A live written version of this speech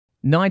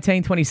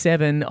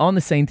1927 on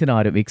the scene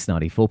tonight at Mix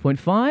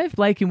 94.5.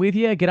 Blake and with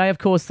you. G'day, of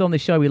course, on the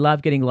show. We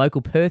love getting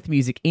local Perth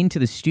music into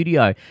the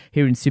studio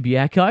here in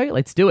Subiaco.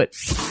 Let's do it.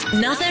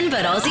 Nothing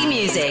but Aussie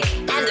music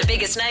and the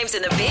biggest names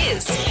in the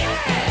biz.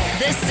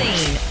 The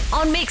Scene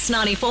on Mix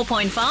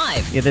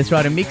 94.5. Yeah, that's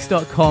right. At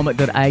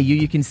mix.com.au.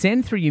 You can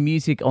send through your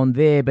music on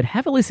there, but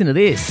have a listen to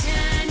this.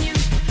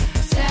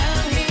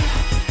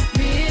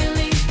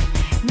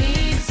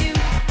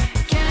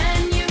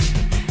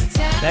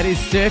 That is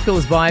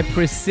Circles by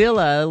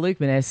Priscilla, Luke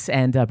Maness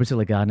and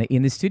Priscilla Gardner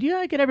in the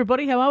studio. G'day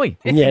everybody, how are we?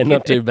 Yeah,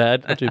 not too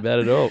bad. Not too bad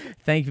at all.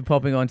 Thank you for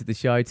popping on to the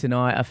show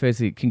tonight.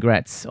 Firstly,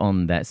 congrats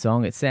on that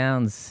song. It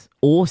sounds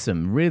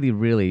awesome. Really,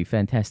 really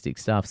fantastic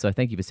stuff. So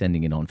thank you for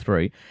sending it on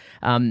through.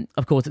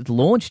 Of course, it's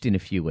launched in a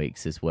few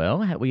weeks as well.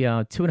 We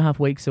are 2.5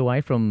 weeks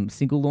away from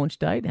single launch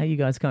date. How are you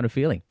guys kind of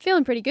feeling?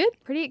 Feeling pretty good.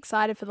 Pretty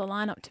excited for the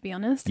lineup, to be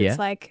honest. Yeah. It's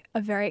like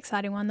a very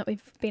exciting one that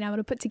we've been able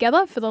to put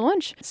together for the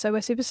launch. So we're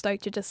super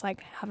stoked to just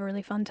like have a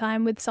really fun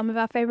time with some of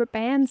our favourite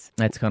bands.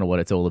 That's kind of what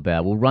it's all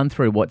about. We'll run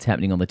through what's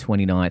happening on the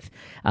 29th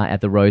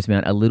at the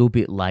Rosemount a little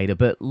bit later,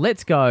 but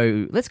let's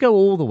go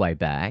all the way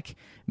back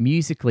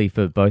musically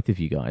for both of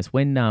you guys.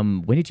 When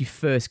did you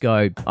first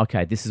go,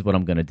 okay, this is what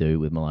I'm going to do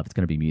with my life? It's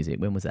going to be music.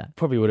 When was that?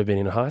 Probably would have been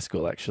in high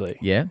school, actually.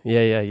 Yeah?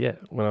 Yeah.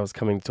 When I was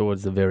coming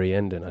towards the very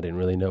end and I didn't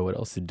really know what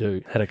else to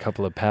do. Had a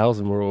couple of pals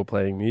and we were all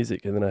playing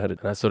music, and then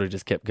I sort of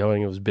just kept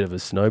going. It was a bit of a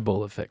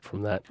snowball effect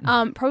from that.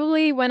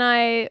 Probably when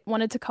I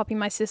wanted to copy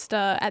my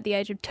sister at the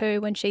age of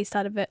 2 when she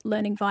started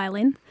learning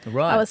violin.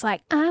 Right. I was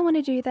like, I want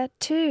to do that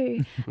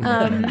too.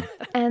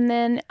 And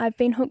then I've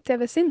been hooked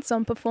ever since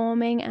on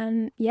performing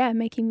and,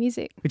 making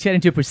music. We're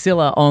chatting to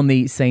Priscilla on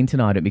the scene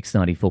tonight at Mix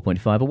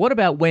 94.5. But what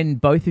about when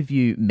both of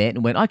you met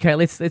and went, okay,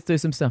 let's do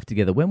some stuff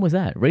together? When was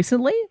that?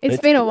 Recently? It's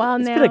been a while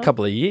now. It's been a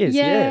couple of years.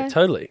 Yeah,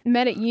 totally.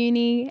 Met at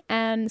uni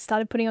and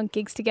started putting on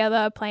gigs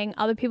together, playing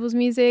other people's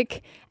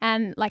music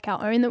and like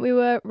our own that we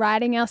were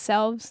writing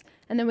ourselves.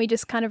 And then we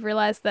just kind of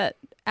realised that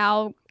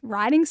our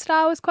writing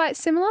style was quite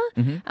similar,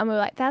 and we were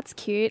like, that's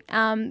cute.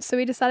 So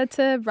we decided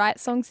to write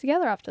songs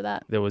together after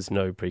that. There was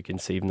no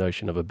preconceived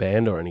notion of a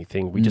band or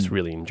anything. We just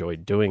really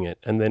enjoyed doing it.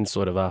 And then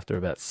sort of after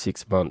about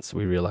 6 months,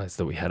 we realised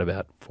that we had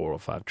about 4 or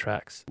 5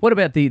 tracks. What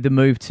about the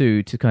move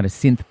to kind of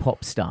synth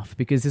pop stuff?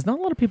 Because there's not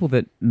a lot of people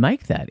that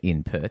make that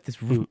in Perth.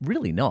 It's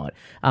really not.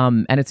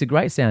 And it's a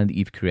great sound that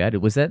you've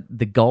created. Was that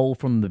the goal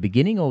from the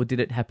beginning, or did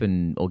it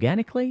happen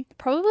organically?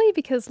 Probably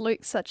because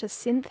Luke's such a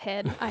synth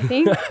head, I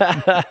think.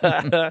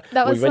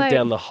 That was we went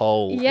down the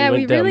hole. Yeah,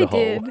 we really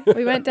did.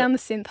 We went down the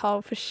synth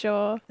hole for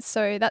sure.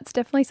 So that's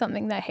definitely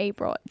something that he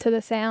brought to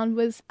the sound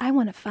was, I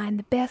want to find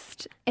the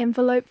best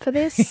envelope for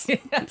this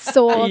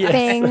sort of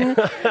thing. And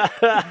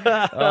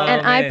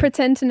I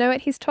pretend to know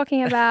what he's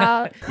talking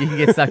about. You can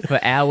get stuck for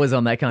hours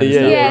on that kind of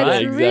stuff, Yeah,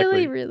 right? it's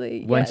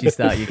really Once you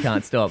start, you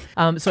can't stop.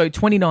 So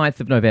 29th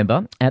of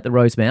November at the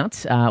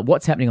Rosemount.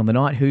 What's happening on the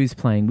night? Who's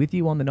playing with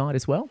you on the night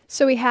as well?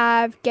 So we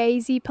have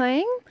Gazy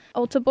playing,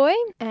 Altar Boy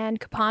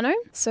and Capano.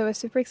 So we're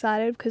super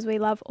excited because we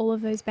love all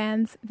of those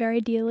bands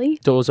very dearly.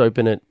 Doors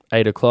open at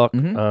 8 o'clock.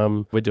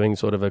 We're doing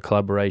sort of a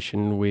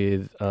collaboration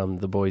with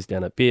the boys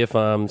down at Beer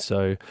Farm.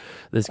 So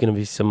there's going to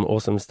be some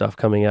awesome stuff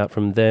coming out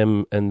from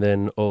them. And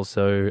then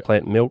also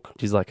Plant Milk,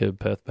 which is like a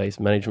Perth-based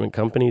management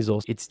company.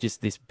 It's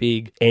just this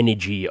big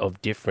energy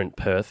of different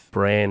Perth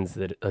brands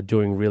that are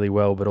doing really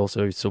well, but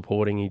also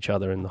supporting each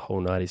other. And the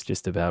whole night is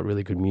just about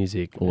really good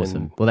music.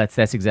 Awesome. Well,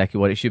 that's exactly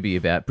what it should be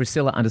about.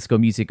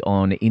 Priscilla_music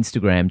on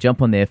Instagram.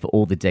 Jump on there for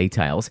all the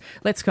details.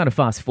 Let's kind of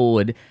fast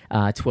forward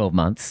 12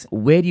 months.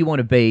 Where do you want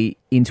to be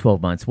in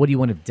 12 months? What do you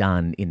want to have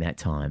done in that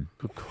time?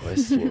 Good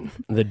question.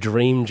 The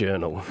Dream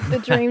Journal. The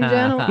Dream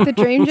Journal. The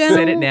Dream Journal.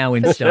 Set it now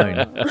in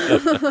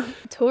stone.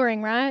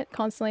 Touring, right?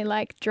 Constantly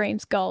like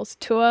dreams, goals,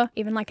 tour.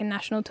 Even like a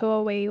national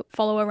tour, we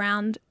follow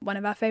around one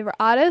of our favourite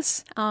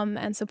artists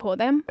and support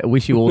them. I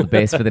wish you all the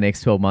best for the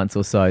next 12 months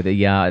or so.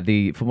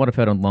 From what I've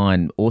heard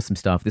online, awesome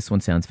stuff. This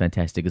one sounds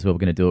fantastic as well. We're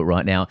going to do it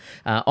right now.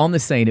 On the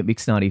scene at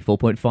Mix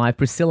 94.5,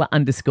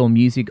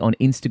 Priscilla_music on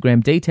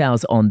Instagram.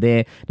 Details on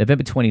there.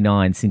 November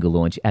 29, single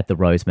launch at the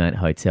Rosemount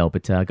Hotel.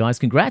 But guys,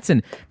 congrats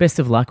and best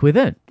of luck with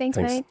it. Thanks.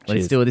 Mate.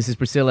 Let's do it. This is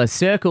Priscilla.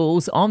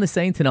 Circles on the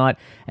scene tonight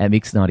at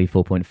Mix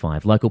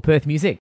 94.5. Local Perth music.